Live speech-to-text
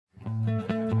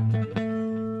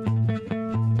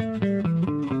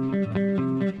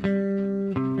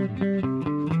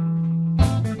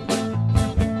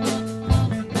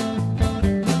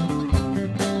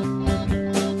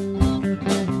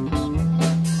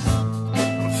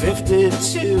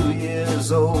52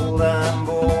 years old, I'm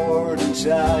bored and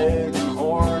tired and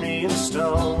horny and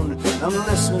stoned. I'm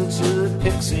listening to the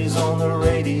Pixies on the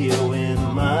radio in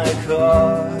my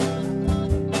car.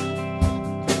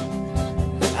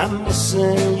 I'm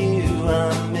missing you,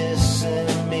 I'm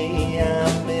missing me,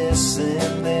 I'm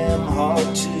missing them,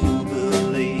 hard to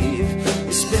believe.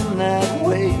 It's been that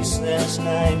way since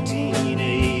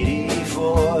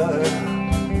 1984.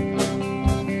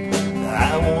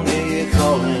 I won't hear you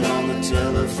calling on the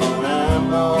telephone,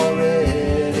 I'm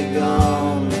already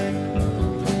gone.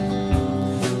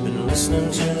 Been listening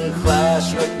to the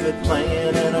Clash record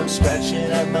playing, and I'm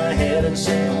scratching at my head and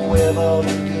saying, where've all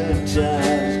the good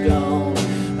times gone?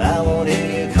 I won't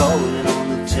hear you calling on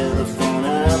the telephone,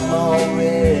 I'm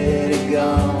already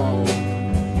gone.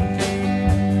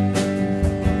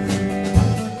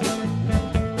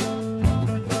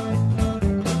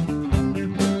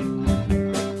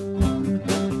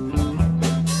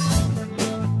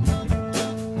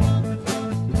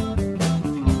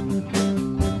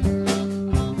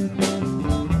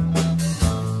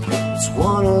 It's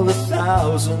one of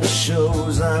 1,000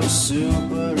 shows I'm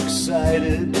super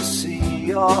excited to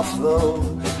see. Although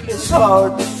it's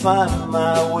hard to find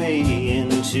my way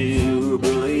into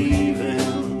believing.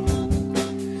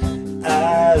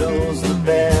 Idols the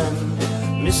band,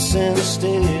 missing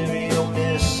stereo,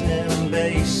 missing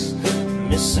bass,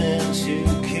 missing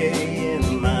 2K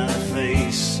in my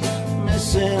face,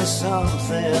 missing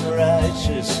something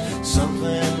righteous,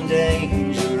 something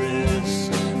dangerous.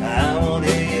 I won't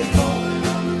hear you calling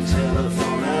on the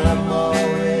telephone, I'm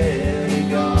already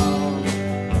gone.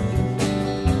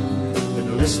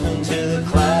 Listening to the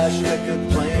Clash record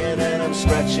playing, and I'm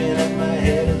scratching at my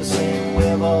head and saying,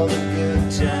 where've all the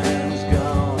good times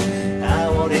gone? I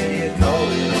won't hear you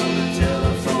calling on the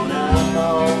telephone, I'm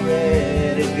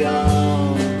already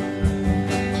gone.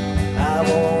 I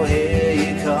won't hear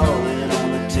you calling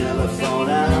on the telephone,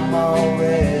 I'm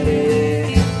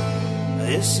already.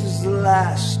 This is the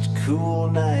last cool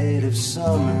night of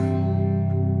summer.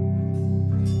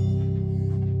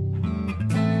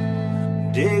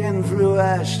 Digging through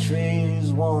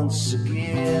ashtrays once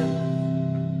again.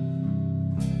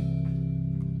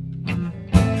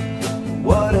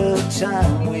 What a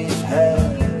time we've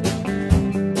had.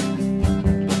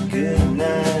 Good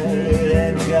night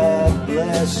and God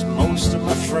bless. Most of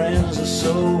my friends are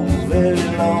so very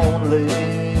lonely.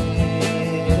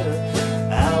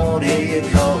 I won't hear you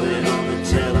calling on the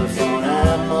telephone,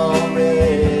 I'm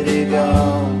already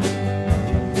gone.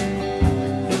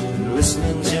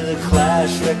 Listening to the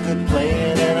Clash record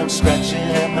playing, and I'm scratching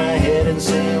at my head and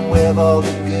saying, where've all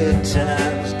the good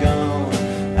times gone?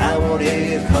 I won't hear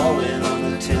you calling on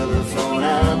the telephone,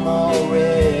 I'm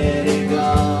already